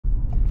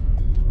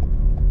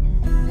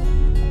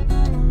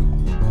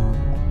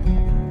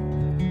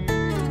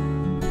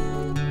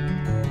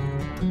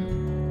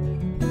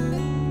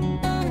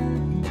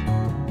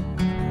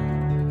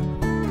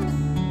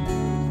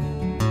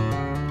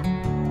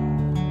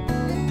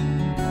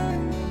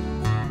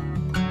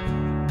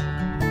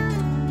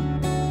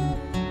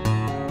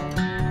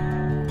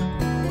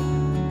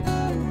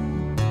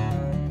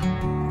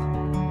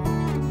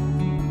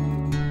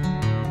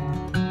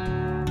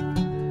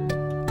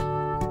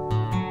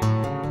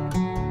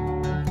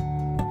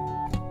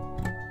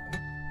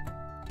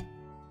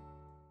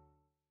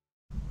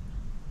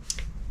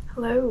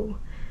Hello,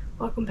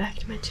 welcome back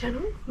to my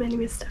channel. My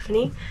name is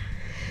Stephanie.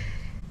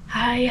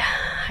 I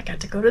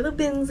got to go to the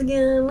bins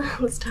again.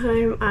 This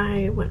time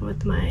I went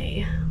with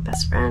my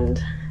best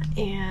friend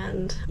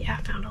and yeah,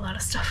 I found a lot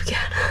of stuff again.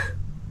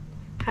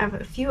 I have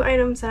a few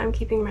items that I'm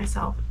keeping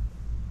myself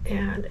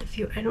and a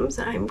few items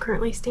that I'm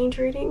currently stain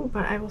treating,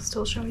 but I will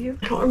still show you.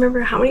 I don't remember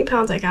how many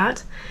pounds I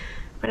got,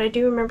 but I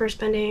do remember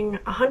spending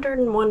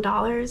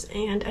 $101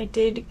 and I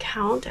did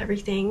count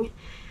everything.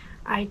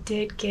 I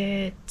did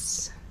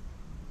get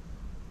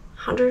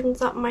 100 and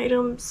something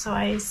items, so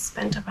I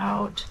spent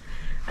about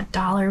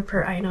 $1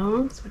 per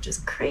item, which is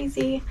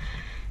crazy.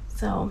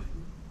 So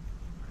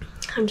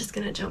I'm just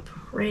gonna jump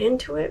right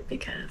into it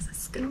because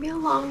it's gonna be a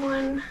long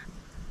one.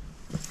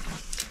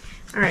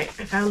 Alright,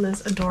 I found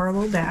this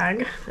adorable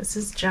bag. This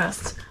is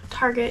just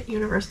Target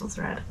Universal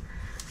Thread,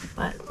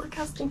 but look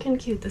how stinking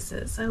cute this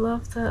is. I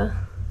love the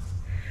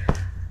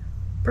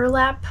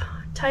burlap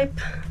type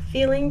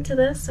feeling to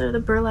this, or the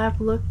burlap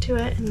look to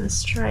it, and the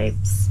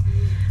stripes.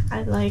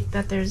 I like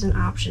that there's an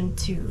option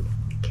to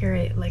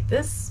carry it like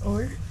this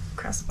or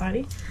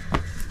crossbody.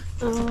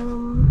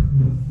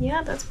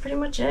 Yeah, that's pretty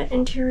much it.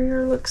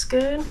 Interior looks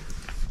good.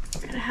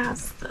 It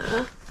has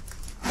the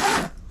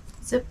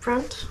zip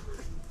front.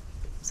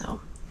 So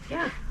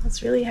yeah, I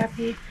was really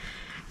happy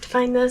to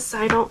find this.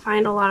 I don't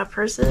find a lot of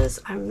purses.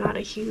 I'm not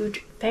a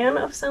huge fan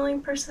of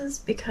selling purses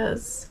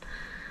because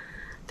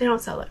they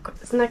don't sell that quick.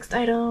 This next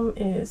item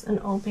is an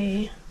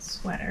Obey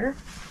sweater.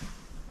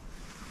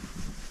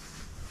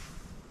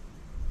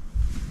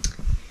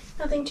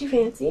 Nothing too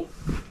fancy.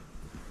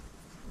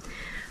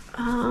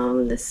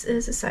 This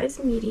is a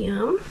size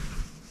medium.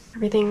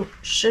 Everything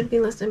should be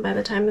listed by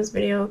the time this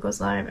video goes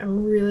live.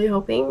 I'm really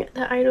hoping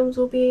that items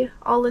will be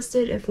all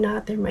listed. If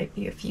not, there might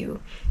be a few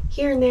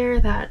here and there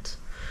that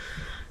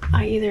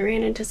I either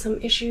ran into some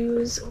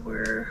issues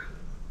or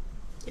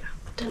yeah,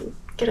 didn't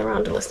get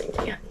around to listing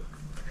it yet.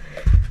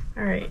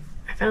 Alright,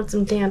 I found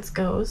some dance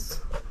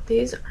goes.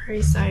 These are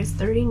a size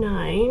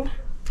 39.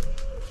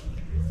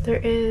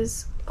 There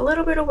is a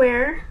little bit of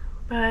wear,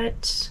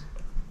 but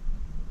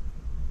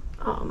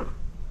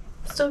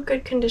still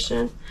good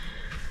condition.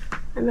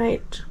 I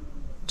might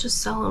just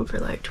sell them for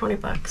like 20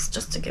 bucks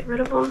just to get rid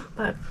of them,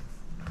 but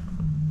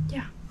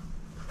yeah,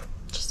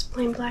 just a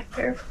plain black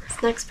pair.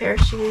 This next pair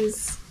of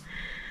shoes,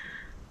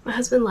 my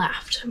husband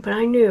laughed, but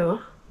I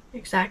knew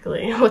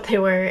exactly what they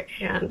were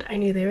and I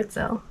knew they would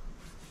sell.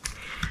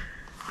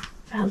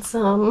 Found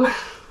some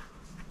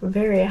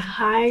very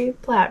high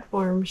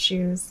platform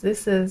shoes.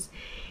 This is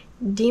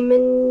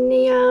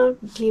Demona,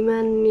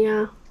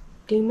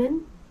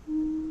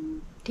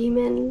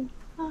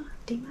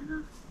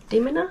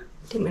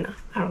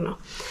 I don't know.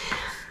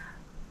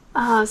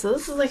 So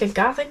this is like a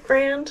gothic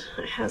brand.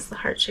 It has the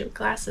heart-shaped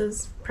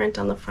glasses print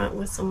on the front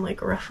with some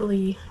like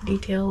ruffly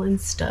detail and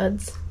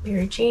studs,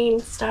 Mary Jane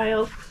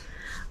style.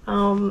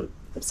 I'm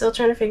still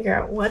trying to figure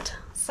out what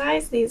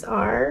size these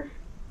are.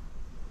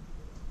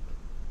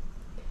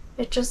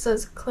 It just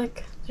says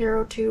click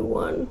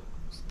 021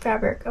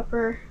 fabric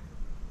upper.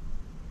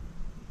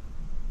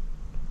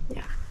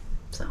 Yeah,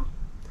 so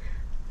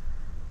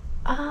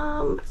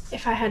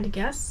if I had to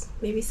guess,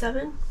 maybe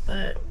 7,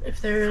 but if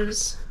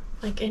there's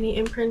like any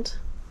imprint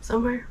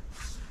somewhere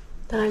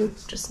that I'm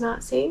just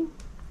not seeing,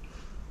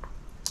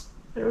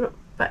 I don't know.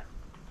 But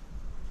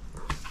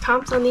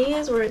comps on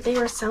these they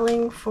were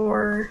selling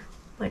for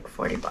like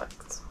 40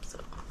 bucks, so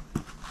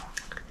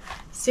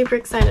super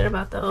excited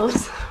about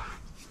those.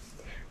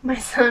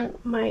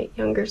 My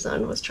younger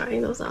son was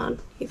trying those on.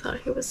 He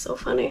thought he was so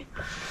funny.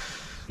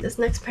 This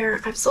next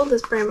pair, I've sold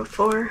this brand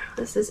before.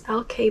 This is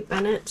LK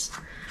Bennett.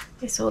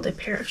 They sold a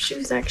pair of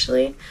shoes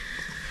actually,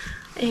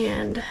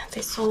 and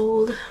they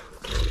sold,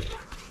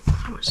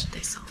 how much did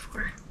they sell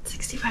for?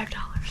 $65.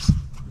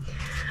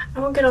 I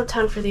won't get a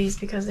ton for these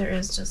because there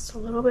is just a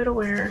little bit of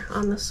wear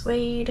on the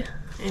suede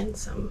and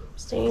some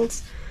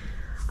stains.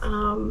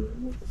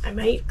 I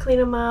might clean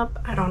them up.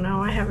 I don't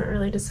know. I haven't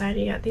really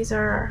decided yet. These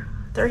are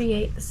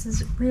 38. This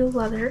is real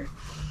leather.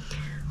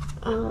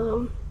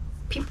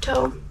 Peep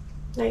toe.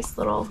 Nice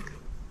little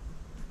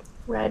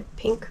red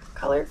pink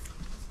color.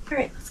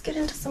 Alright, let's get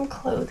into some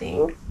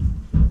clothing.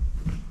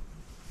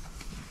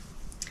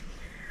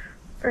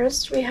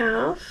 First we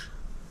have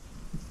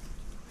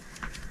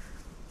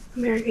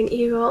American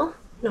Eagle.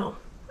 No,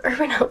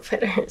 Urban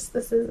Outfitters.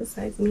 This is a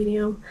size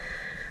medium.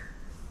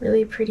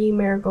 Really pretty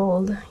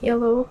marigold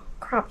yellow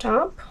crop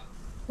top.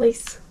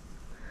 Lace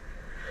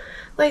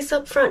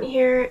up front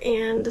here,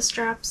 and the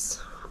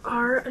straps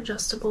are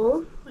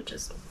adjustable, which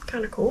is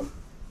kind of cool,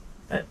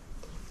 but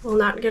will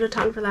not get a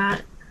ton for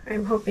that.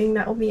 I'm hoping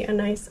that will be a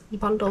nice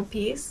bundle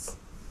piece.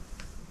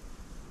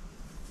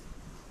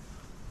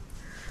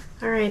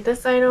 Alright,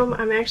 this item,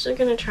 I'm actually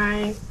going to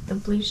try the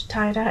bleached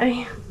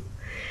tie-dye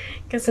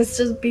because it's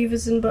just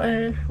Beavis and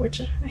Butthead,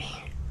 which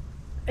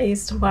I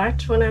used to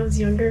watch when I was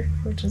younger,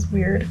 which is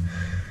weird.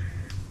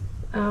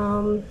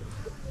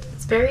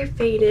 It's very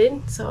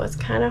faded, so it's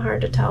kind of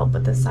hard to tell,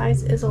 but the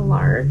size is a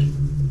large.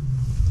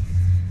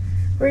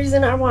 The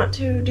reason I want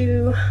to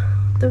do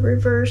the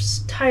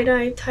reverse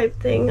tie-dye type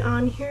thing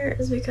on here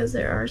is because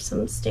there are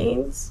some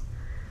stains,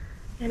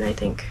 and I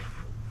think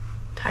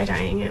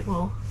tie-dyeing it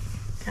will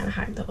kind of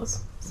hide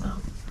those. So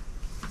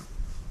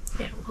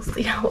yeah, we'll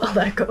see how well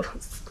that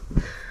goes.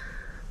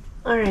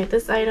 Alright,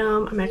 this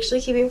item I'm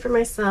actually keeping for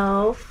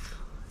myself.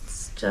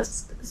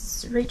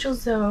 It's Rachel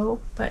Zoe,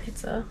 but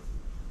it's a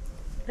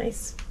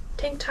nice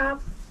tank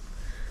top.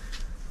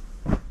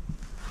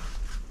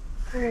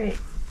 Alright,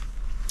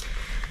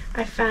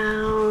 I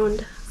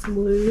found some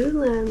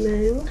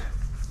Lululemon.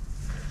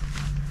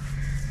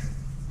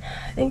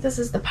 I think this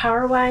is the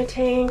Power Y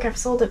tank. I've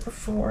sold it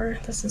before.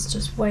 This is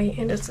just white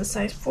and it's a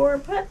size 4,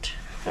 but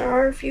there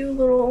are a few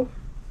little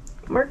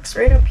marks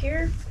right up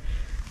here.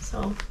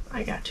 So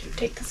I got to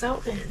take this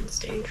out and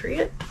stain treat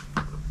it.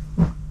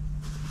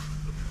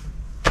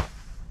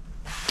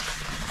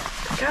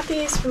 I got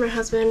these for my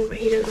husband, but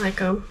he didn't like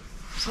them,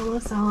 so I'm gonna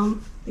sell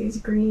them. These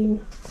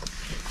green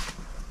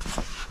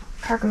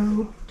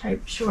cargo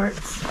type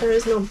shorts. There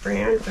is no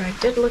brand, but I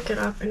did look it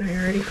up and I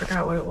already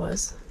forgot what it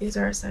was. These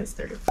are a size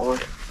 34.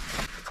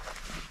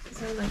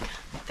 These are like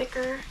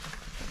thicker.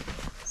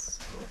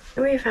 So,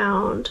 and we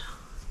found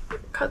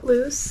Cut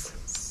Loose.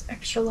 It's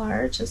extra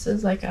large. This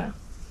is like a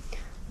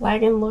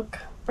Wagon Look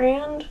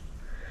brand.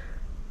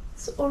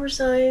 It's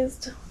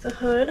oversized with a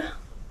hood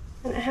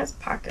and it has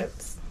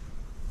pockets.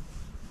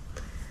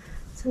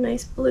 It's a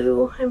nice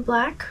blue and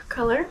black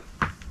color.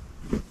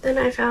 Then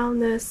I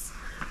found this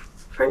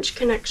French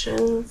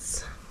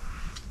Connections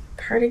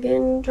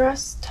cardigan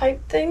dress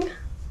type thing.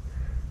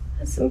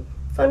 Has some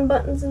fun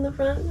buttons in the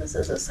front. This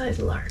is a size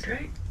large,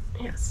 right?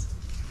 Yes.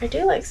 I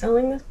do like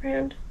selling this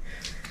brand.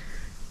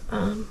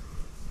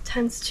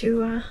 Tends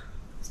to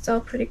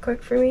sell pretty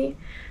quick for me.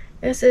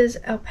 This is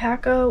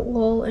alpaca,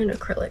 wool, and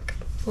acrylic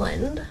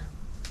blend.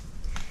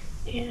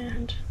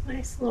 And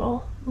nice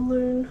little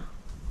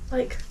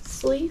balloon-like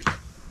sleeve.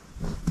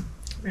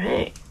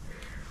 Right.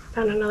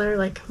 Found another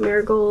like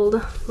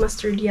marigold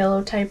mustard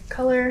yellow type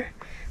color.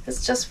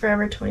 It's just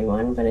Forever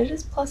 21, but it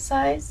is plus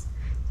size.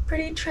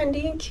 Pretty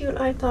trendy and cute,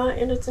 I thought,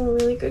 and it's in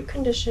really good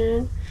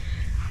condition.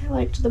 I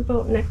liked the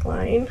boat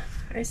neckline.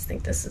 I just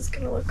think this is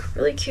gonna look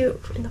really cute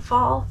in the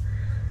fall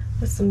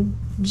with some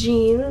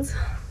jeans.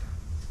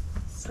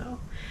 So,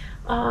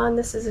 and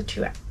this is a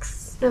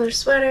 2X. Another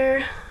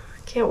sweater.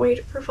 Can't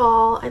wait for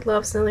fall. I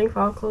love selling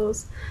fall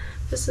clothes.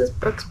 This is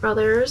Brooks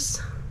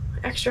Brothers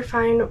extra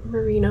fine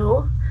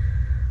merino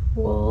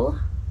wool,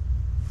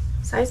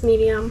 size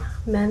medium,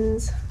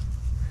 men's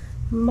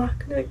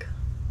mock neck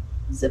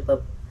zip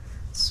up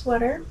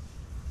sweater.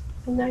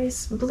 A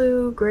nice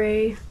blue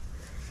gray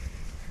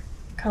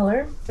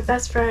color. My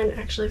best friend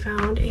actually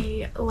found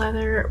a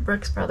leather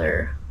Brooks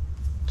Brother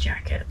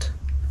jacket.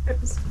 I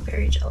was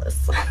very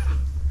jealous.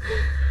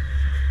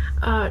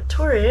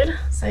 Torrid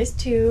size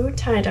 2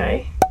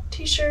 tie-dye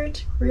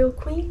t-shirt. Real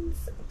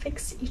queens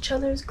fix each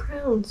other's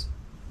crowns.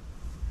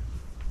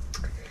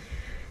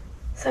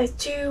 Size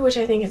 2, which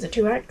I think is a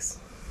 2X.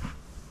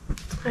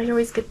 I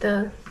always get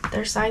their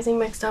sizing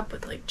mixed up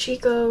with like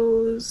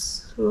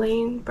Chico's,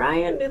 Lane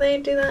Bryant. Do they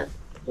do that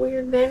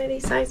weird vanity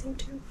sizing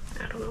too?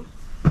 I don't know.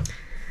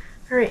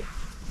 Alright.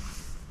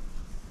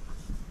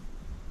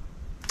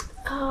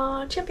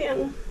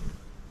 Champion.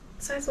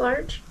 Size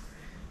large.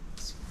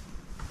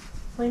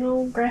 Plain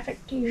old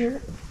graphic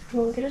t-shirt. I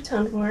won't get a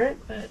ton for it,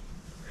 but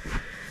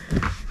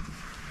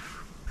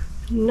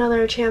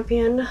another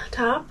Champion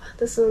top.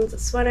 This one's a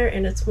sweater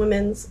and it's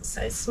women's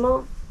size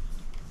small.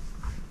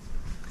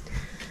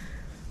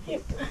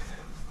 Yep.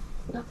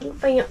 Nothing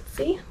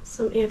fancy.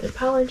 Some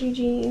Anthropology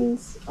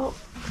jeans. Oh,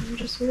 I'm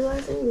just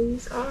realizing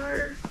these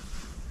are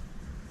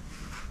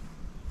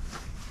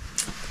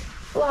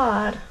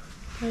flawed.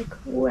 Like,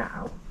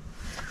 wow.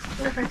 I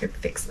wonder if I could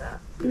fix that.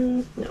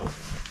 No,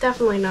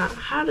 definitely not.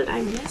 How did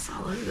I miss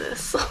all of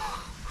this?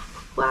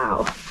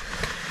 Wow.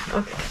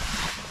 Okay.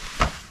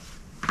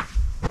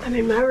 I'm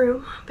in my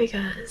room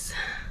because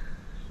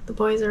the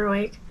boys are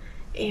awake,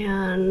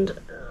 and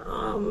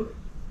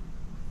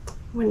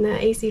when the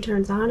AC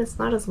turns on, it's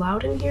not as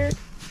loud in here.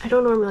 I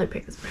don't normally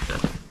pick this brand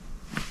up.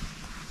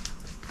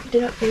 I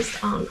did it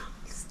based on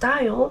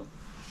style.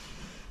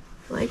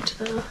 I liked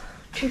the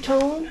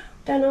two-tone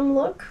denim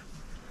look.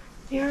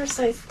 They are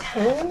size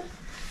 10,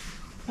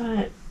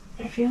 but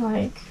I feel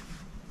like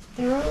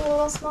they're a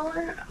little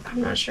smaller.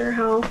 I'm not sure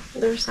how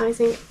their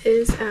sizing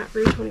is at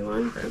Rue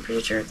 21, but I'm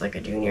pretty sure it's like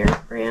a junior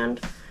brand.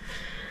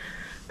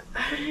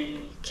 I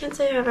can't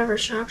say I've ever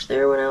shopped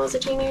there when I was a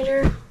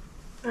teenager.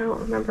 I don't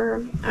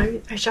remember.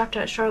 I shopped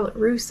at Charlotte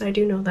Russe, I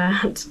do know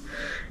that.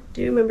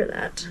 Do remember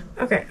that.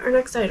 Okay, our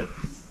next item.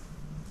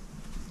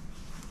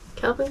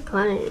 Calvin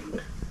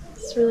Klein.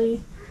 It's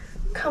really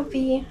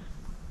comfy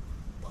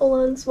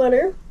pull-on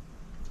sweater.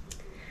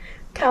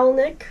 Cowl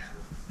neck.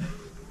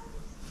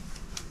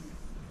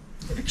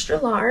 Extra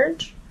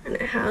large, and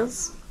it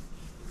has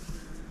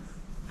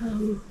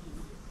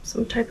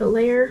some type of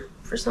layer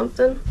for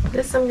something.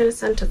 This I'm gonna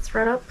send to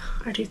ThredUp.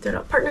 I do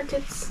ThredUp partner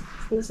kits,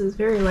 and this is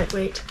very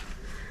lightweight,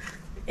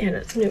 and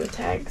it's new with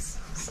tags.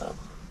 So,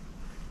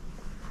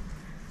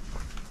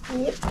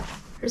 yep.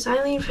 There's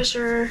Eileen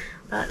Fisher,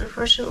 but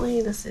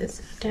unfortunately this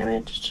is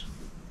damaged.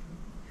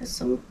 Has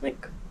some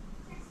like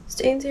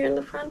stains here in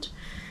the front.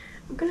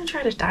 I'm gonna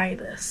try to dye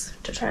this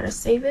to try to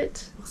save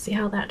it. We'll see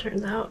how that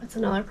turns out. It's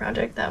another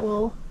project that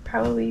will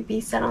probably be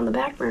set on the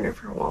back burner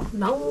for a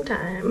long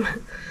time.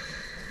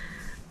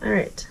 All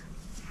right,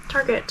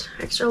 Target,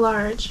 extra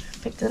large.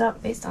 Picked it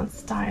up based on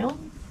style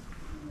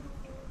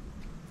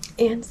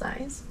and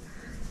size.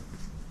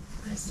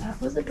 I thought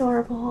it was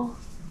adorable.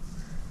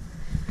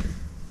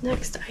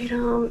 Next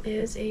item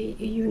is a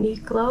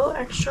Uniqlo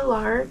extra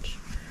large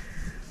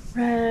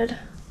red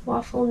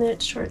waffle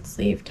knit short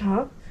sleeve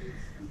top.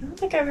 I don't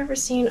think I've ever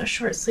seen a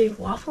short sleeve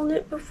waffle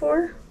knit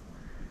before.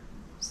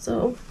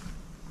 So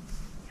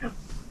yeah,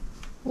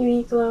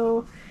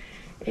 Uniqlo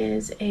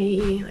is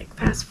a like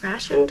fast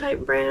fashion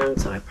type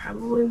brand, so I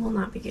probably will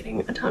not be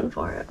getting a ton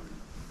for it.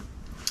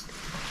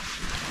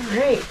 All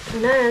right,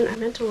 and then I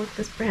meant to look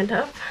this brand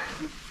up.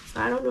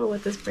 So I don't know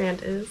what this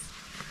brand is.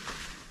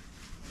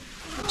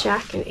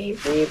 Jack and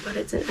Avery, but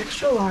it's an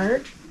extra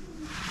large.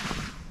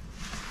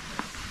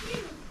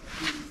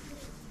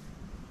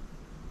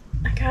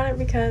 I got it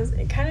because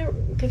it kind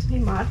of gives me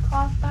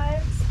ModCloth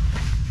vibes.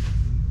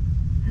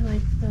 I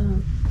like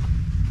the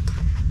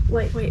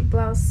lightweight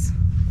blouse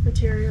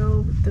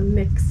material with the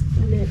mix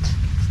knit.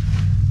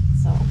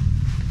 So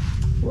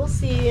we'll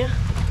see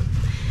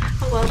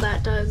how well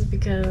that does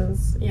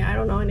because yeah, I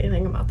don't know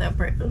anything about that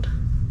brand.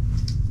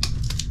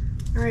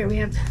 All right, we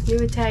have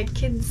new Tag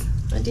Kids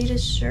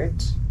Adidas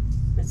shirt.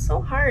 It's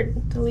so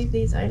hard to leave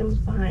these items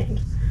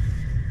behind.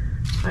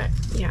 But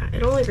yeah,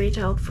 it only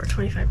retailed for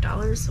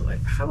 $25, so I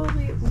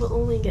probably will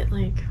only get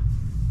like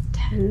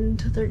 $10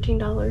 to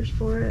 $13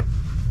 for it.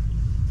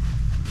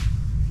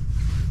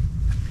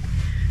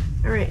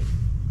 All right,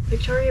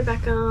 Victoria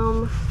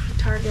Beckham,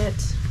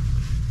 Target,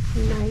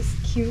 nice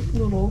cute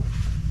little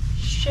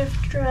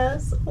shift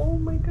dress. Oh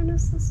my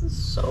goodness, this is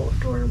so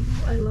adorable.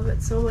 I love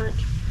it so much.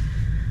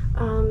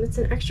 It's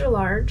an extra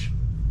large,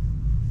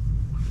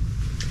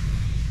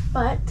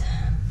 but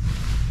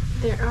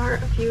there are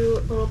a few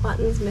little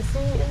buttons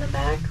missing in the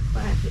back,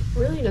 but it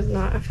really does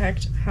not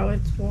affect how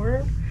it's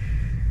worn.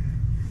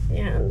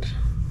 And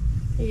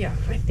yeah,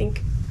 I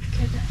think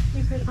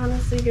you could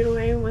honestly get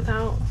away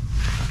without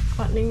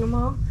buttoning them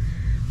all.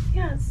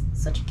 Yeah, it's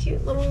such a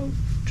cute little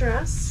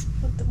dress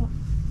with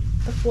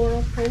the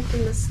floral print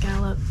and the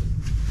scallop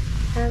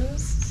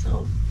hems.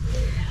 So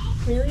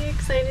really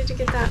excited to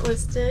get that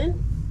listed.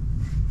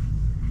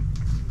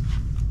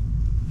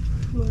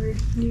 More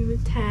new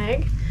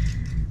Tag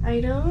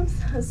items.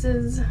 This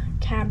is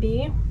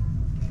Cabby.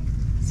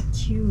 It's a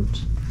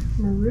cute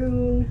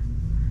maroon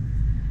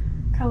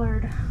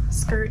colored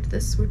skirt.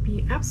 This would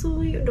be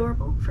absolutely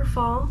adorable for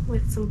fall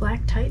with some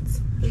black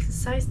tights. This is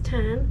size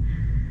 10.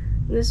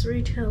 This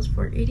retails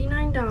for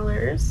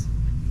 $89.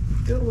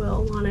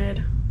 Goodwill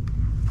wanted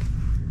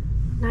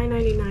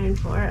 $9.99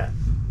 for it,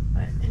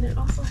 and it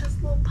also has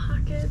little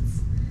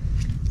pockets.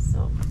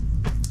 So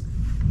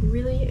I'm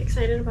really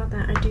excited about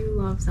that. I do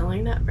love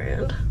selling that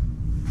brand.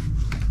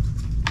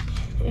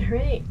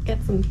 Alright,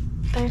 got some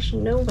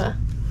Fashion Nova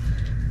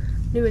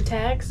new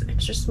tags,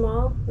 extra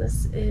small.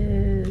 This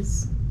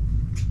is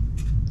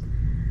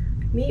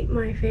Meet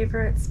My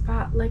Favorite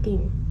Spot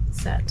legging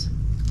set.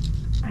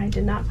 I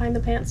did not find the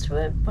pants to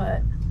it,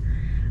 but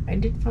I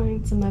did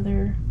find some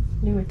other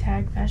new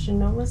Tag Fashion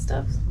Nova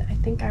stuff. I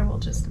think I will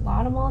just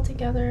lot them all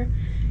together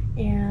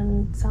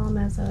and sell them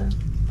as a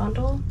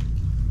bundle.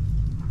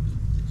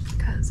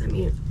 Because I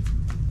mean,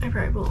 I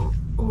probably will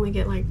only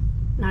get like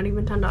not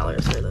even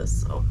 $10 for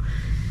this, so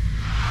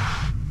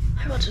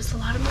I will just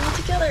lot them all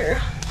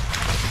together.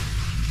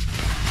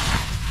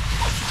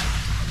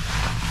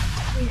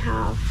 We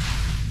have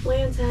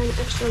Land's End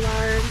extra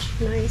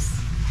large, nice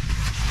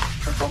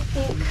purple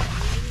pink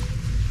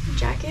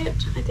jacket.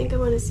 I think I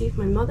want to see if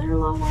my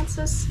mother-in-law wants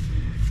this.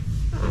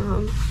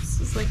 This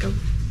is like a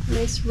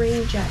nice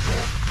rain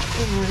jacket,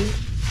 and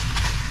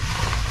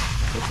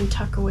you can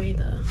tuck away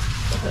the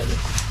hood.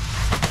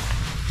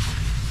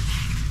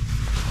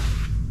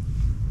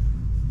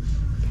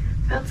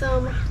 Found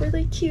some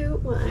really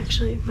cute, well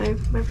actually my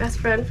best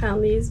friend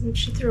found these and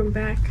she threw them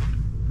back,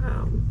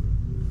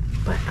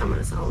 but I'm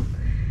gonna sell them.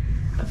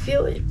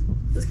 Ophelia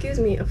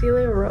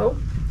Rowe,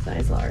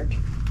 size large,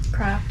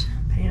 cropped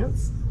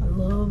pants. I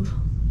love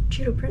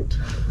cheetah print.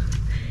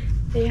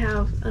 They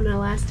have an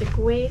elastic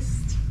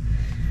waist,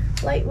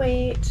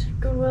 lightweight.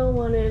 Goodwill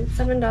wanted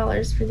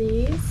 $7 for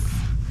these.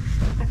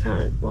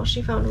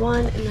 She found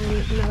one and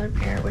then another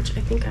pair, which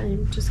I think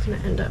I'm just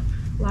gonna end up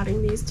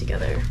lotting these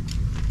together.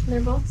 And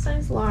they're both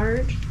size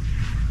large,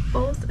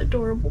 both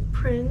adorable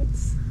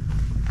prints.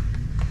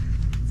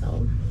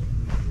 So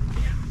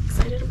yeah,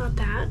 excited about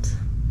that.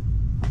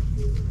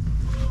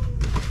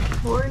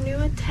 More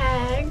new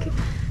Tag.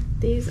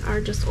 These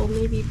are just Old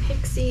Navy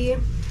Pixie,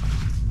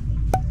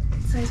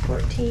 size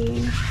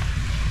 14,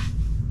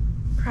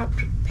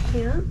 cropped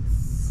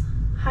pants,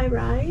 high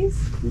rise,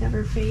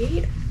 never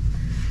fade.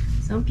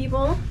 Some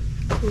people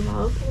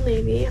love Old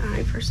Navy.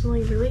 I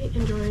personally really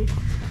enjoy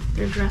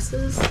their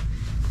dresses.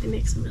 They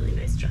make some really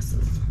nice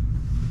dresses.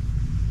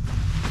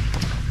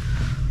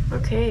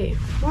 Okay,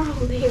 more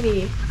Old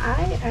Navy.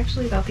 I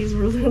actually thought these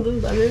were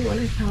Lululemon when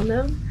I found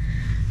them.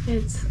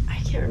 I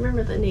can't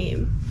remember the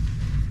name,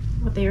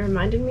 what they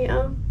reminded me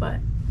of, but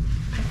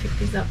I picked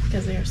these up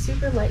because they are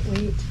super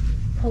lightweight,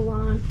 pull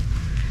on,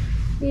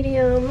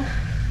 medium.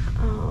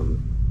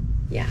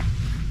 Yeah,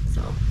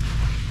 so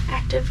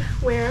active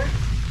wear.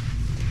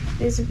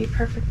 These would be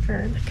perfect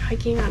for like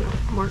hiking on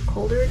more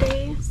colder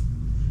days.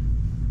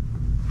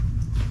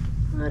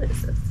 What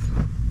is this?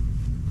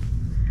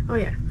 Oh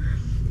yeah,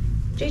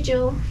 J.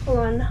 Jill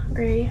pull-on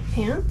gray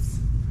pants,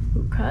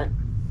 boot cut,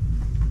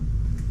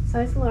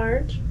 size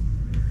large.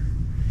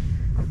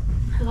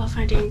 I love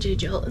finding J.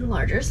 Jill in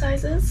larger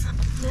sizes.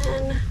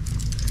 Then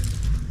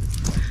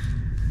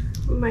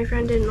my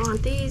friend didn't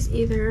want these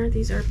either.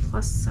 These are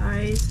plus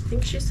size. I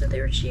think she said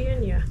they were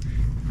Shein. Yeah,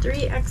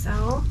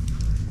 3XL.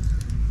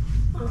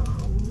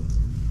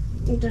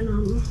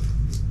 Denim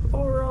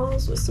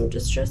overalls with some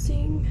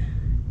distressing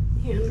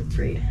and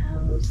free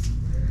hems.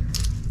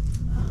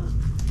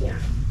 Yeah,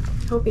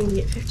 hoping to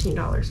get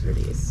 $15 for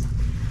these.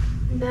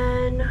 And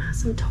then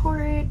some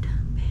Torrid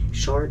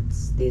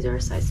shorts. These are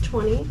size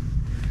 20.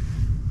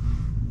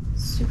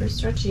 Super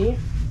stretchy,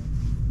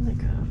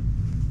 like a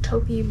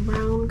taupey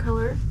brown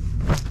color.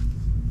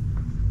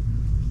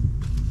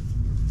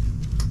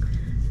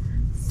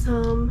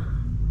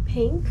 Some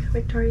pink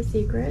Victoria's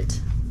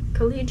Secret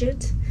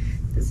collegiate.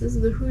 This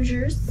is the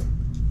Hoosiers,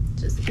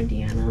 just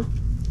Indiana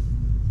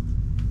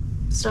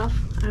stuff.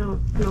 I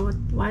don't know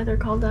why they're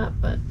called that,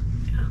 but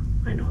yeah,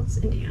 I know it's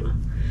Indiana.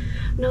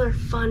 Another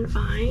fun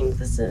find.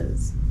 This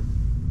is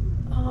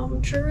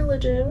True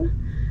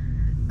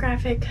Religion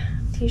graphic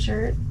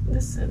t-shirt.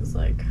 This is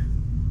like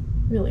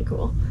really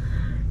cool.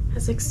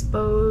 Has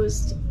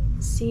exposed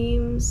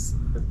seams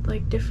with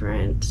like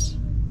different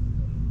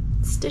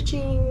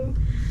stitching.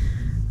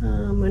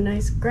 A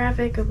nice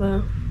graphic of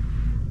a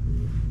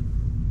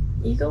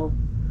eagle.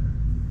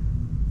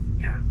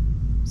 Yeah,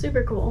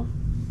 super cool.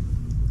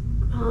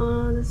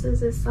 This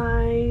is a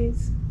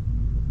size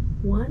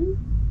 1,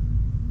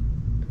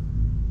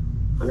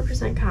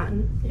 100%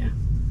 cotton. Yeah,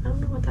 I don't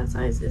know what that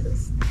size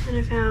is. And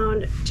I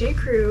found J.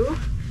 Crew.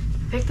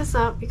 Picked this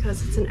up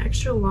because it's an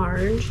extra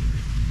large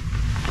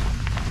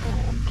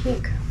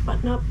pink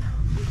button up,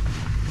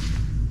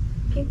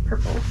 pink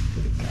purple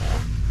like,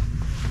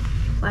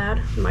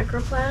 plaid,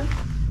 micro plaid.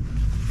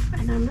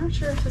 And I'm not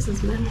sure if this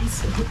is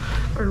men's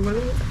or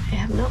women's. I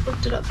have not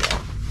looked it up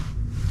yet.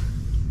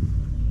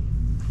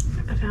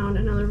 I found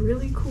another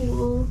really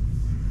cool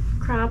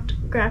cropped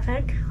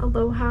graphic,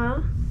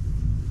 Aloha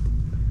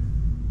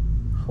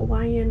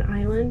Hawaiian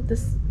Island.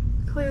 This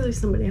clearly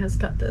somebody has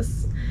cut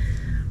this,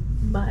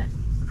 but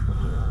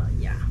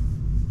yeah,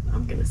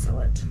 I'm gonna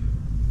sell it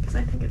because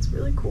I think it's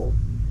really cool.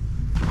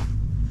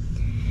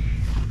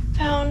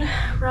 Found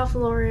Ralph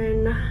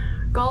Lauren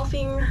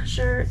golfing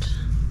shirt,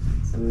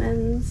 some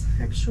men's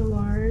extra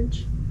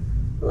large,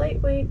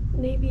 lightweight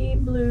navy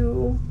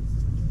blue,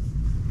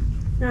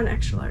 not an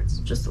extra large, it's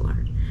just a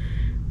large,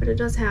 but it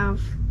does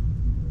have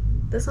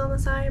this on the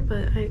side,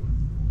 but I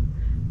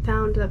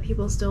found that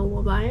people still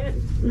will buy it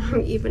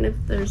even if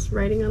there's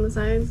writing on the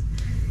sides.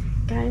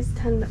 Guys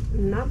tend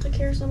not to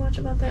care so much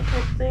about that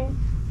type of thing.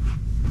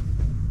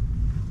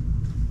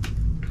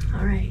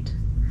 All right,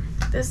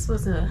 this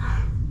was a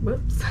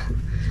whoops.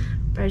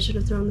 Probably should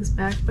have thrown this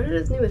back, but it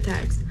is new with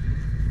tags.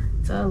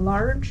 It's a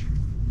large,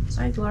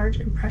 size large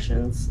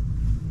impressions,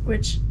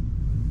 which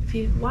if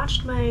you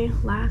watched my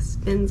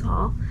last bins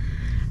haul,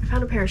 I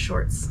found a pair of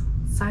shorts,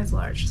 size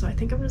large. So I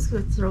think I'm just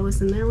gonna throw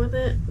this in there with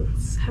it.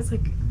 It has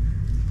like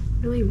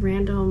really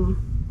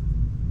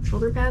random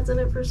shoulder pads in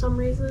it for some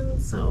reason.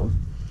 So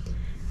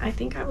I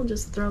think I will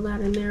just throw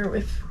that in there.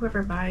 If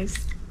whoever buys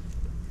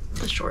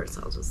the shorts,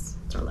 I'll just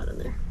throw that in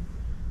there.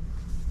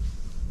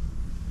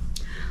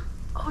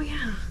 Oh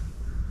yeah.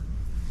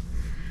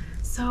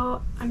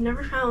 So I've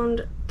never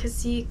found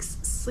Cacique's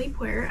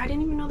sleepwear. I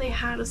didn't even know they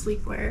had a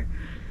sleepwear.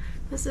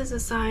 This is a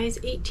size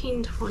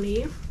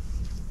 18-20.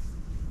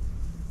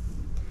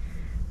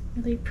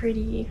 Really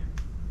pretty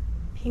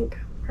pink,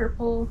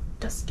 purple,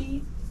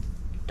 dusty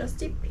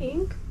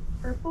pink,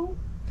 purple,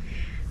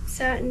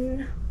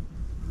 satin,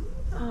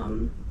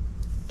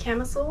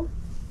 camisole.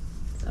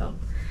 So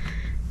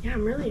yeah,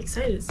 I'm really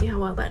excited to see how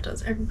well that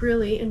does. I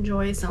really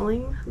enjoy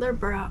selling their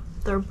bras.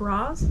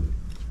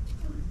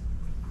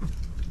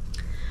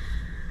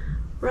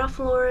 Ralph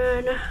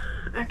Lauren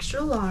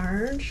extra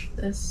large.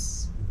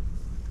 This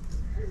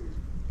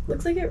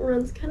looks like it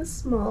runs kind of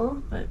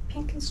small, but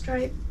pink and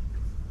stripe,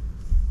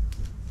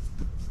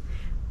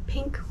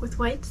 pink with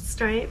white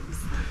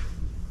stripes,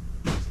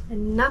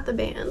 and not the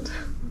band.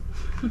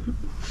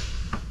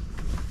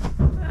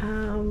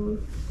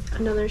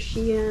 Another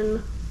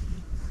Shein.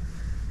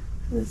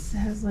 This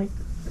has like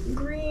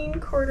green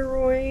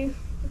corduroy,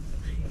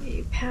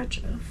 a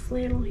patch of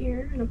flannel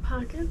here in a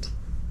pocket,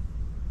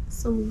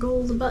 some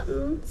gold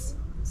buttons,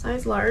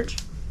 size large.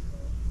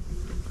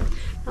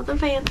 Nothing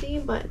fancy,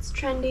 but it's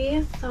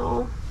trendy,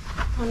 so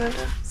I wanted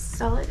to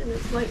sell it, and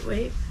it's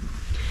lightweight.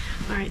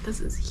 Alright, this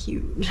is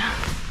huge.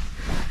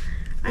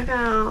 I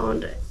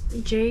found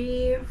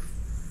J.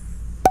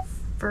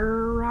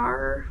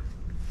 Ferrar,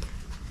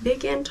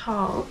 big and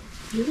tall,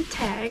 new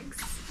tags.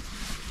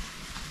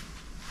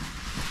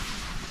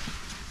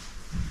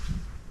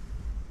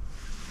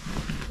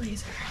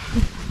 Blazer.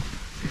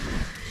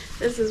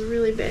 This is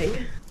really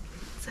big.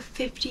 It's a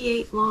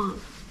 58 long.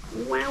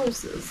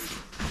 Wowzers.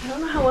 I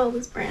don't know how well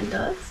this brand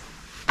does,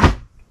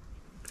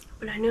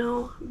 but I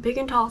know big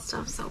and tall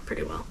stuff sell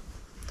pretty well.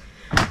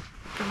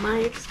 From my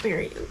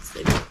experience,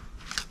 they do.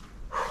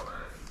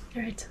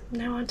 Alright,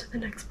 now on to the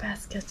next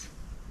basket.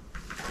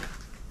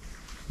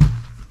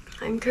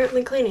 I'm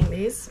currently cleaning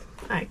these.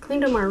 I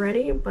cleaned them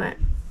already, but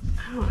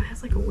I don't know, it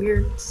has like a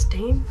weird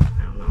stain.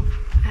 I don't know.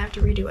 I have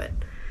to redo it.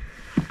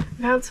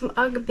 I found some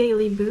Ugg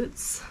Bailey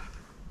boots,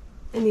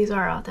 and these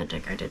are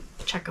authentic. I did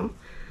check them.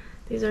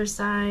 These are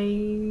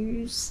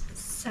size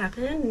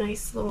 7,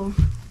 nice little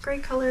gray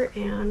color,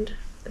 and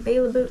the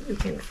Bailey boot you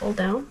can fold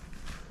down,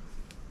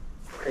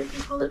 or you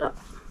can fold it up.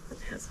 It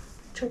has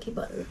a chunky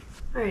button.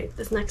 Alright,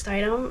 this next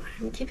item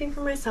I'm keeping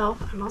for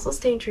myself. I'm also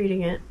stain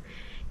treating it.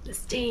 The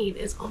stain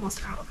is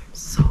almost out. I'm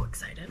so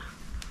excited.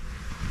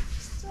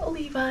 It's a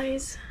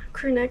Levi's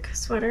crew neck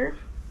sweater.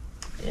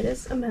 It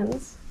is a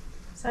men's,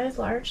 size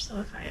large, so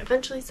if I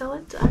eventually sell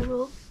it, I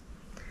will,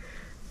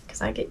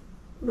 because I get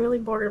really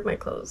bored of my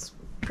clothes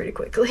pretty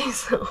quickly,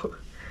 so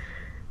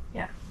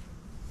yeah.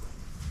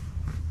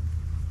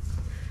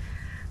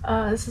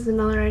 This is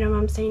another item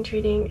I'm stain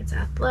treating. It's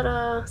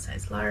Athleta,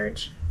 size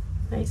large,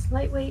 nice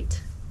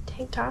lightweight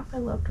tank top. I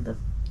loved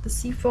the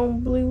seafoam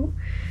blue.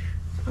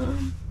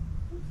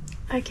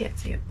 I can't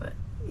see it, but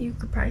you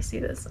could probably see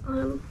this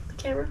on the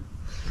camera.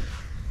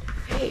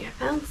 Hey, I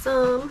found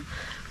some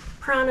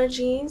Prana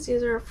jeans.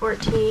 These are a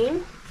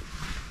 14.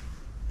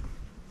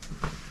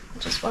 I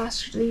just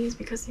washed these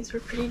because these were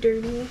pretty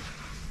dirty.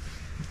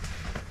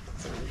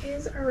 So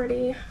these are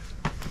ready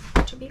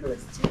to be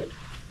listed.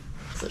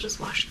 So just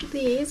washed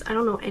these. I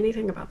don't know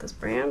anything about this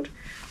brand.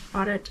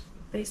 Bought it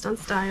based on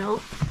style.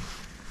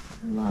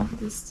 I love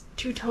this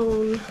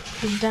two-tone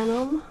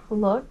denim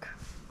look.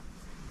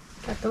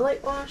 Got the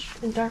light wash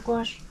and dark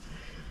wash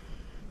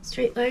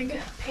straight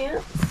leg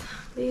pants.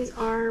 These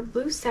are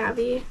Blue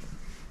Savvy.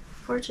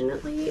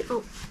 Fortunately,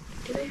 oh,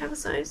 do they have a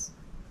size?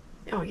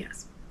 Oh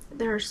yes,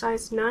 they're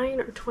size 9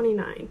 or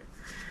 29.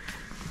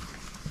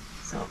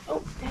 So,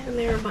 oh, and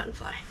they're a button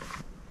fly.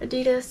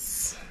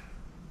 Adidas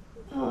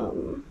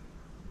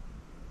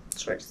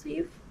short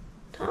sleeve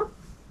top.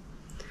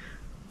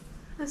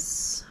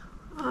 This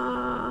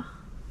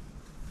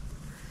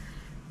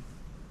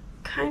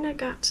kind of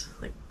got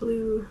like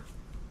blue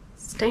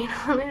stain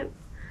on it.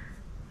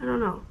 I don't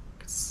know.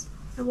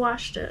 I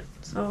washed it,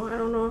 so I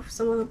don't know if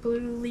some of the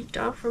blue leaked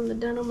off from the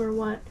denim or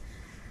what,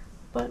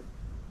 but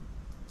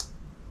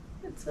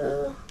it's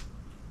a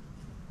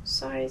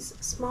size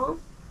small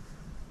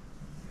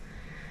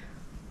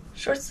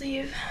short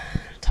sleeve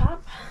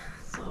top,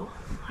 so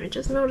I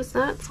just noticed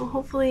that, so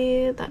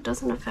hopefully that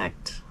doesn't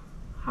affect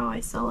how I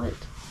sell it.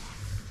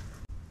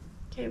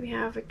 Okay, we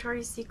have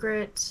Victoria's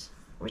Secret,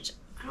 which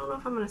I don't know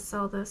if I'm going to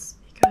sell this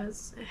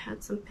because it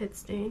had some pit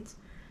stains.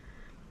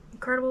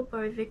 Incredible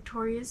by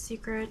Victoria's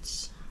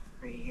Secret.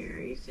 Right here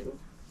you can,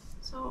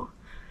 so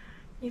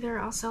either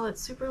I'll sell it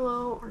super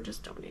low or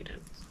just donate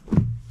it.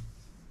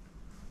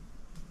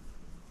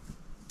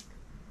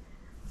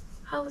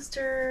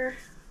 Hollister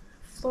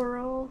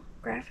floral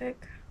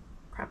graphic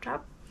crop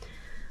top.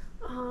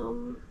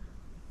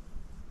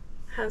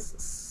 Has a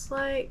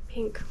slight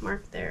pink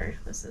mark there.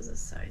 This is a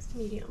size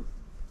medium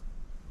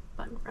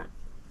button front.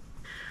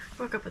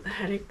 Woke up with a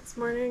headache this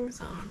morning,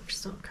 so I'm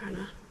still kind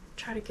of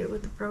trying to get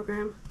with the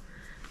program.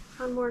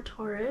 Found more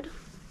Torrid.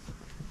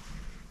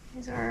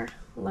 These are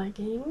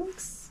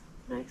leggings.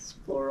 Nice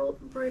floral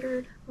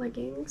embroidered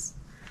leggings.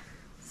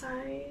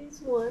 Size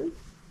 1.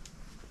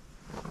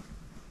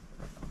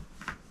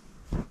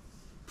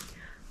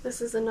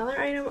 This is another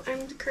item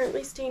I'm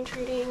currently stain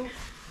treating.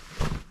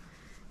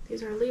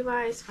 These are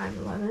Levi's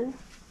 511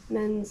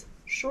 men's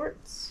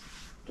shorts,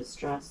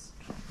 distressed.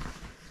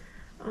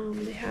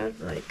 They have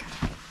like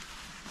a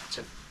bunch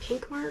of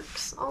pink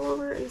marks all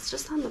over, and it's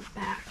just on the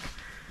back.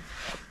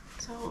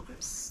 So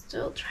I'm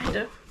still trying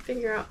to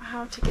figure out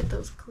how to get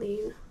those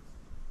clean.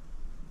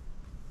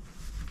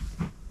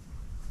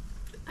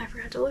 I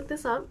forgot to look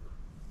this up,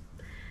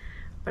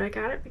 but I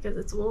got it because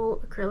it's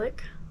wool acrylic.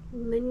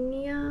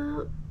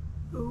 Linea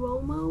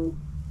Uomo.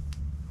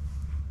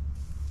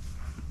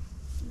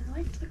 And I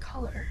liked the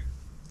color.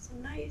 It's a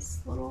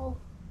nice little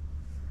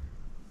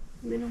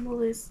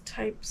minimalist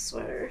type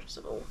sweater.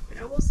 So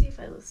yeah, we'll see if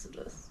I listed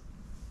this.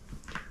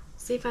 We'll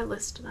see if I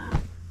list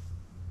that.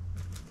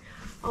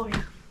 Oh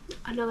yeah,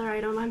 another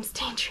item I'm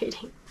stain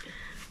treating.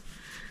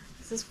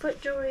 This is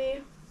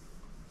FootJoy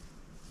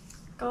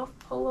golf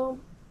polo.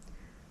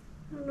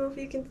 I don't know if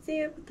you can see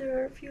it, but there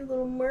are a few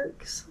little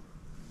marks.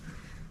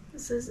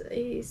 This is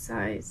a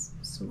size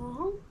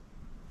small.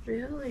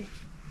 Really?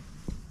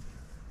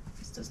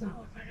 This does not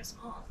look like a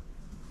small.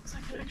 Looks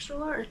like an extra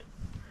large.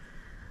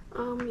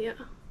 Yeah.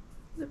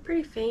 They're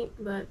pretty faint,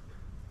 but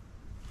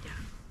yeah.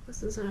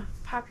 This is a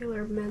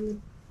popular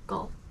men's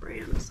golf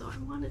brand, so I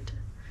wanted to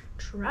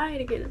try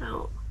to get it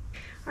out.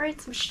 Alright,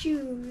 some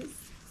shoes.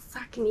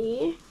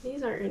 Saucony.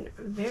 These are in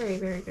very,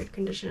 very good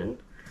condition.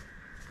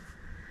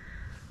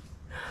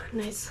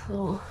 Nice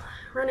little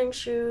running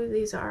shoe.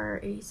 These are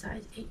a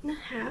size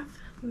 8.5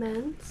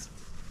 men's.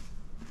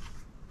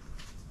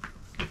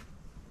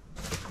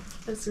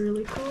 This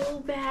really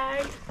cool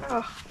bag.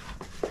 Oh,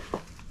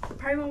 I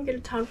probably won't get a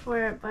ton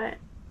for it, but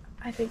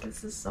I think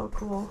this is so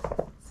cool.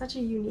 Such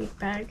a unique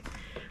bag.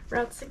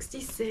 Route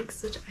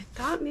 66, which I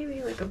thought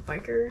maybe like a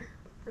biker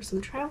or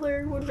some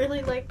traveler would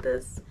really like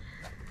this.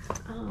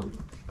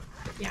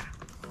 Yeah.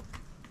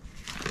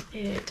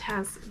 It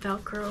has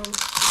Velcro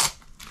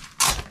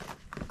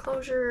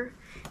closure.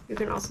 You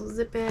can also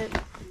zip it.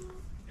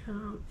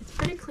 It's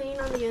pretty clean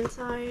on the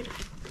inside,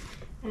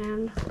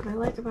 and what I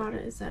like about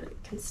it is that it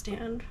can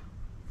stand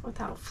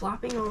without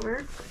flopping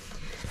over.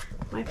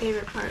 My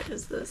favorite part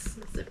is this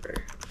zipper.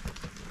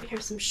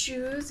 Here's some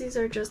shoes. These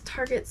are just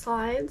Target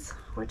slides,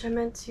 which I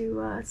meant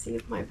to see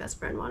if my best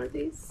friend wanted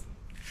these.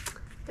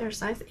 They're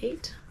size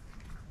 8.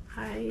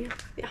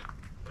 Yeah,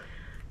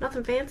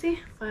 nothing fancy,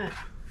 but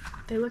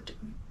they looked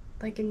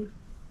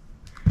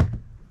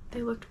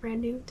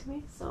brand new to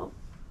me, so.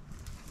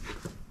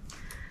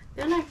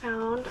 Then I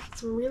found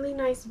some really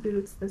nice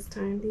boots this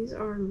time. These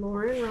are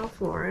Ralph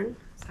Lauren,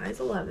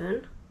 size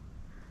 11.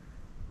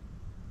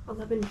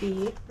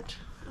 11B, which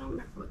I don't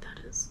remember what that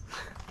is.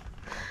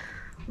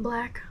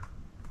 Black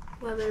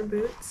leather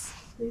boots.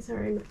 These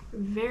are in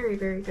very,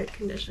 very good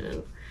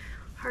condition.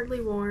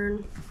 Hardly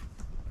worn.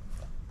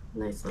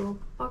 Nice little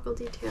buckle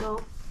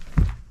detail.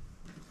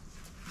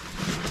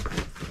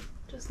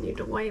 Just need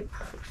to wipe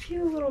a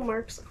few little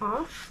marks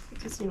off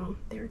because, you know,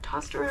 they were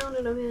tossed around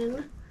in a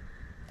bin.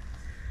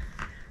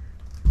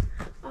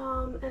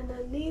 And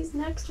then these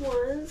next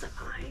ones,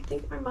 I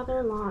think my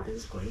mother-in-law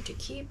is going to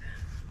keep.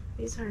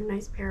 These are a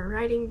nice pair of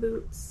riding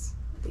boots.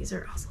 These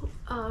are also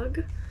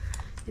UGG,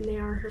 and they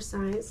are her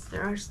size.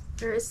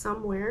 There is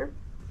some wear,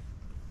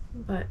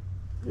 but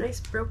nice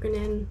broken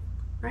in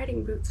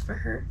riding boots for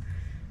her.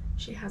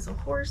 She has a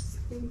horse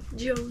named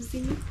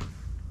Josie.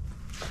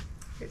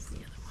 Here's the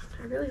other one.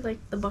 I really like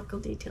the buckle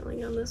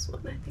detailing on this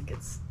one. I think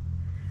it's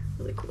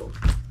really cool.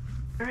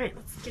 Alright,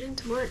 let's get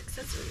into more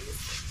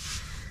accessories.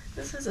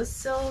 This is a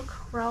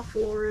silk Ralph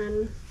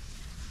Lauren.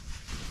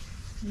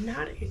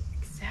 Not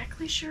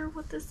exactly sure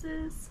what this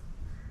is,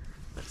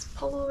 but it's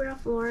Polo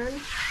Ralph Lauren.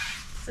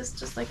 Is this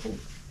just like an,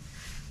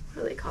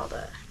 what do they call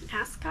it?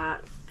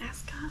 Ascot?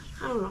 Ascot?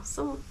 I don't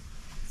know.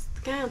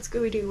 The guy on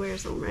Scooby-Doo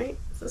wears them, right?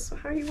 Is this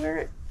how you wear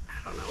it?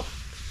 I don't know.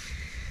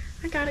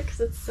 I got it because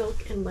it's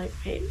silk and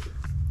lightweight.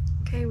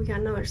 Okay, we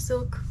got another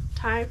silk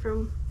tie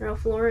from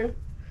Ralph Lauren.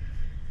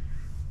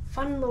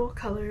 Fun little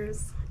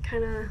colors.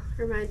 Kind of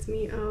reminds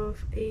me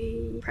of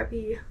a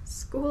preppy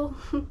school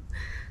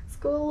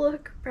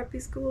look,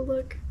 preppy school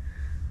look.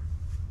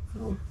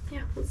 So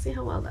yeah, let's see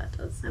how well that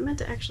does. I meant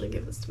to actually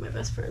give this to my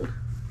best friend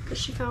because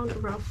she found a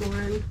Ralph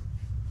Lauren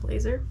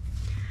blazer.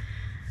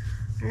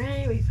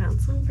 Alright, we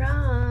found some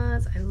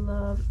bras. I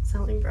love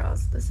selling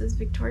bras. This is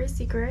Victoria's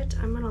Secret.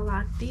 I'm gonna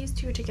lock these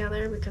two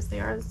together because they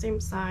are the same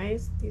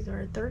size. These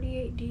are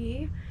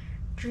 38D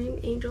Dream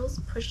Angels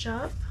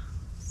push-up.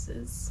 This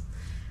is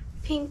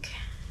pink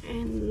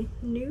and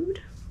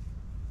nude.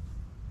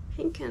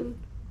 Pink and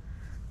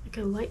like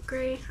a light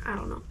gray, I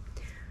don't know,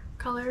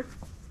 color.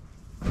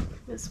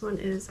 This one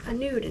is a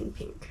nude and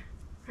pink,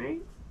 right?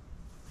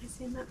 Am I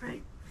seeing that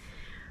right?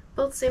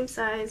 Both same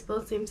size,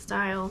 both same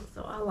style,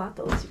 so I'll lock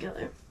those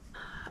together.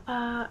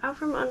 Out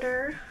from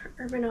under,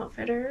 Urban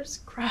Outfitters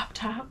crop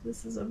top.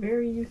 This is a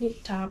very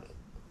unique top,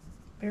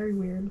 very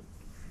weird.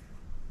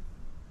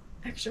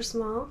 Extra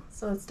small,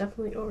 so it's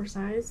definitely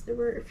oversized. There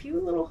were a few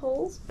little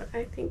holes, but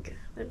I think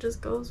that just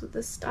goes with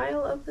the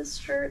style of this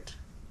shirt.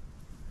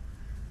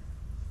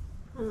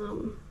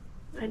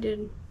 I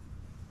did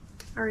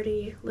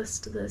already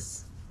list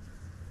this,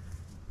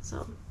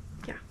 so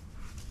yeah,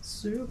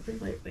 super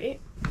lightweight.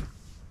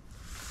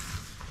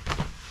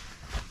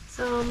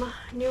 Some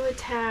new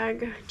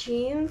tag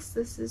jeans.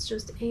 This is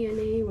just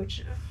A&A,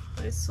 which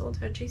I sold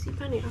at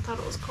JCPenney. I thought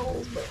it was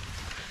Kohl's, but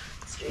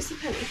it's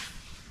JCPenney.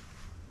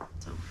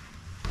 So,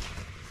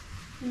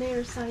 and they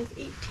are size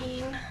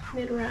 18,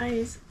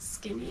 mid-rise,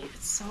 skinny.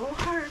 It's so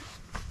hard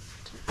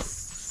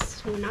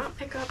to not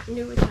pick up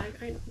new tag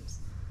items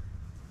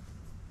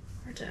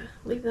or to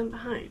leave them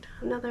behind.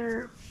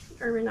 Another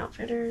Urban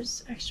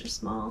Outfitters extra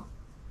small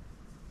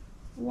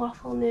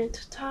waffle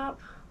knit top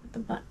with the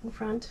button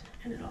front,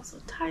 and it also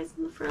ties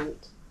in the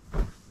front.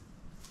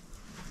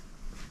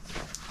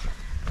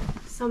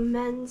 Some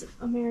men's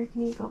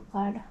American Eagle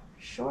plaid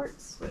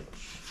shorts, which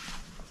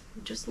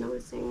I'm just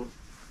noticing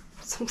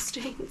some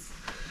stains.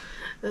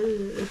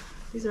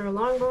 These are a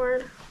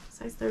longboard,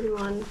 size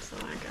 31, so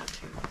I got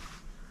to.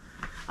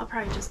 I'll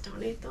probably just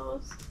donate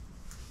those.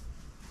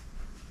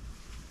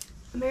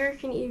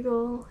 American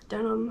Eagle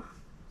denim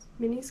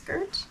mini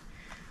skirt.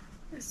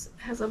 This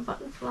has a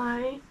button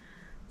fly,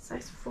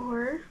 size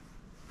 4.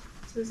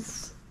 This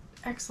is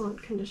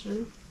excellent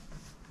condition.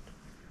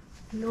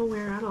 No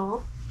wear at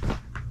all.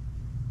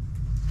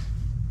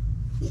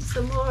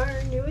 Some more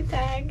new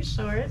tag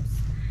shorts.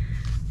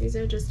 These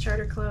are just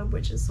Charter Club,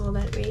 which is sold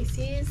at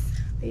Macy's.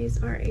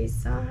 These are a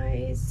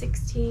size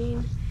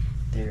 16.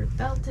 They're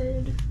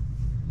belted.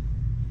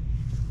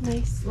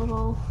 Nice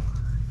little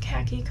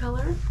khaki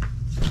color.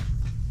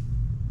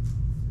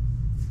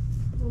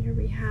 And here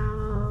we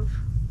have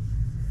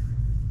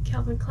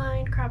Calvin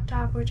Klein crop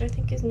top, which I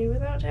think is new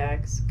without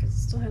tags because it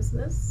still has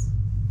this.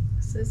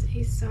 This is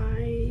a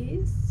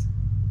size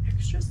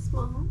extra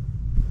small.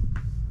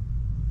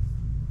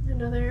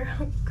 Another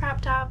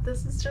crop top.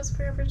 This is just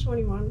Forever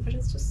 21, but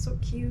it's just so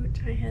cute.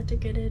 I had to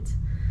get it.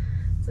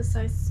 It's a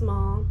size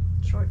small,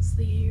 short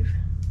sleeve,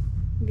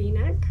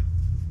 V-neck.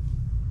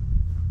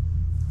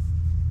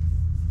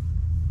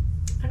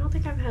 I don't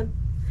think I've had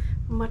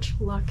much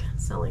luck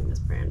selling this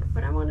brand,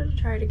 but I wanted to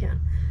try it again.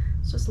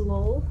 It's just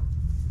Lowell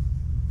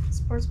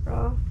sports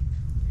bra,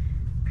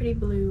 pretty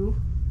blue.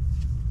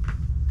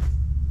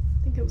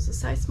 I think it was a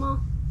size small.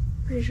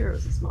 Pretty sure it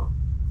was a small.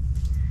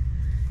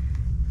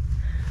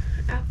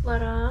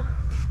 Athleta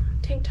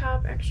tank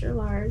top, extra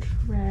large,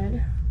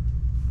 red.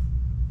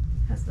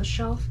 Has the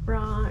shelf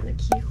bra and a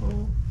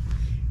keyhole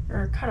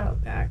or a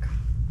cutout back.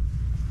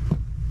 And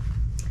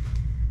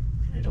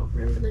I don't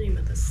remember the name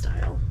of this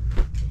style.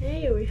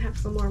 Okay, we have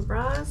some more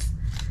bras.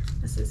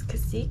 This is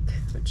Cacique,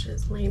 which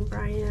is Lane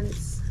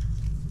Bryant's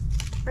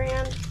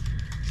brand.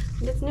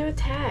 And it's new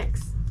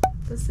tags.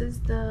 This is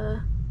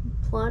the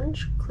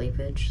plunge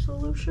cleavage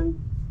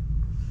solution.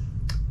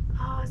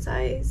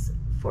 Size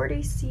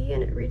 40C,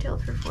 and it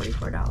retailed for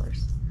 $44.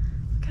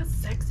 Look how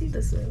sexy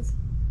this is.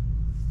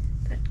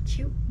 That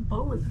cute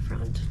bow in the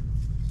front.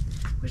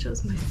 Wish it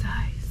was my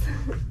size.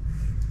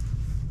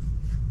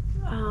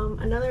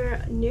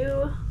 Another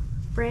new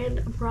brand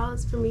of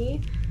bras for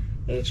me.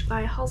 H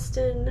by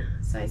Halston,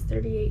 size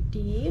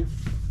 38D.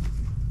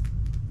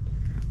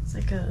 It's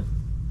like a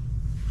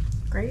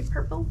gray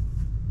purple.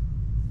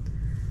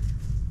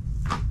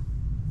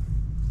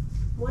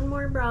 One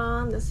more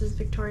bra. This is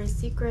Victoria's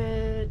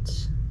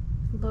Secret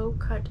low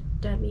cut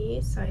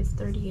demi, size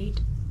 38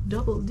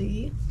 double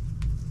D.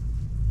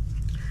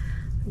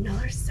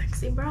 Another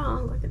sexy bra.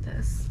 Look at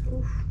this.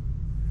 Oof.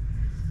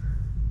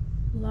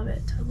 Love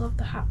it. I love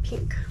the hot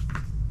pink.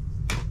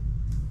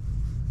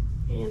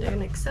 And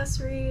an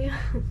accessory.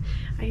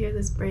 I hear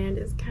this brand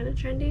is kind of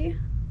trendy,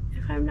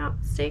 if I'm not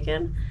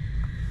mistaken.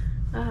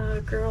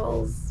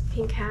 Girl's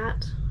pink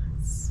hat.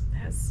 It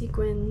has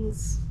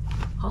sequins,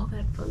 all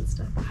that fun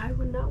stuff. I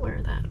would not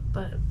wear that,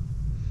 but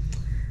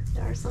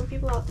there are some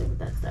people out there with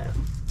that style.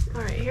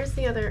 Alright, here's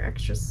the other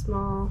extra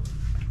small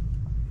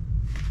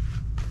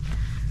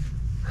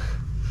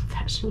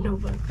Fashion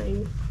Nova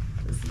thing.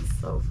 This is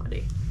so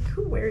funny.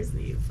 Who wears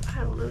these?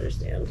 I don't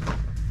understand.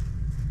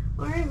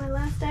 Alright, my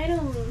last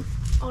item.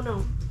 Oh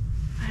no,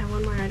 I have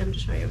one more item to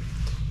show you.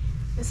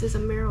 This is a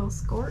Merrill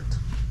skirt.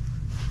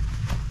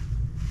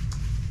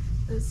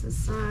 This is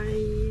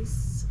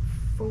size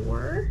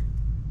 4.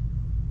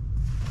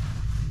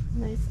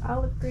 Nice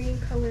olive green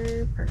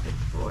color, perfect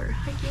for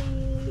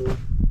hiking.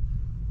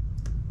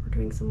 We're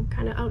doing some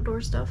kind of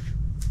outdoor stuff.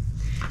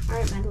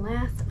 Alright, my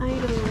last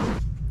item.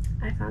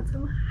 I found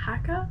some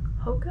hoka.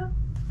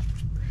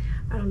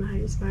 I don't know how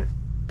you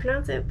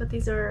pronounce it, but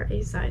these are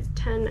a size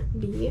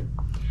 10B.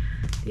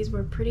 These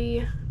were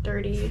pretty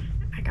dirty.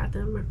 I got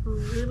them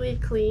really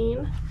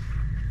clean.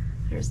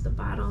 There's the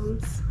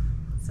bottoms.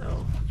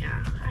 So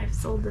yeah, I've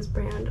sold this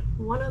brand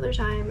one other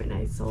time, and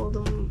I sold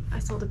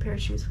a pair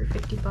of shoes for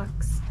 50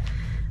 bucks.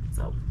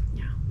 So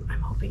yeah,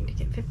 I'm hoping to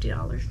get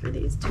 $50 for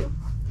these too.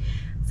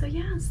 So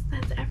yes,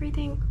 that's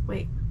everything.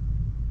 Wait,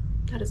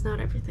 that is not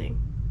everything.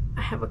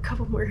 I have a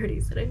couple more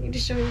hoodies that I need to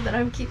show you that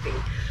I'm keeping.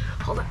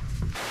 Hold on.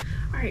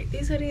 Alright,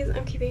 these hoodies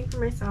I'm keeping for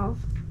myself.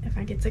 If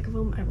I get sick of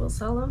them, I will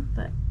sell them,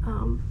 but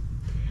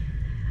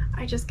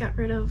I just got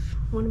rid of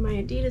one of my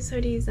Adidas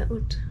hoodies that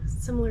looked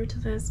similar to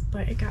this,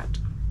 but it got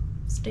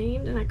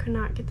stained and I could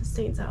not get the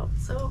stains out.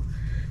 So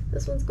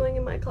this one's going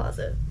in my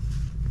closet.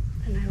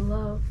 And I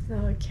love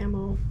the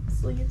camo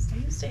sleeves. I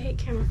used to hate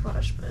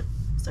camouflage, but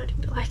I'm starting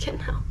to like it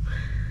now.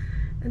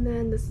 And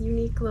then this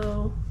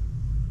Uniqlo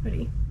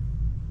hoodie,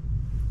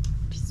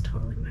 which is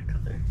totally my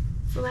color.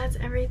 So that's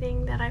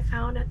everything that I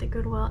found at the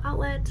Goodwill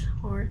outlet,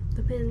 or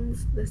the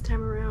bins, this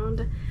time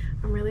around.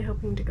 I'm really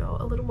hoping to go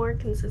a little more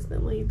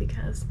consistently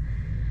because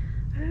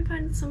I've been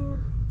finding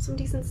some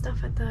decent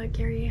stuff at the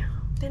Gary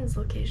bins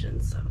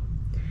location. So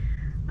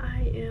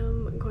I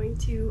am going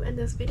to end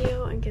this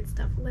video and get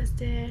stuff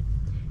listed.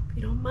 If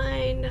you don't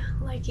mind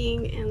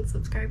liking and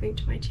subscribing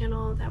to my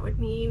channel, that would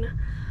mean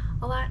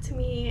a lot to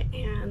me,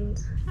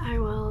 and I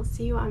will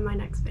see you on my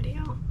next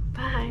video.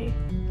 Bye!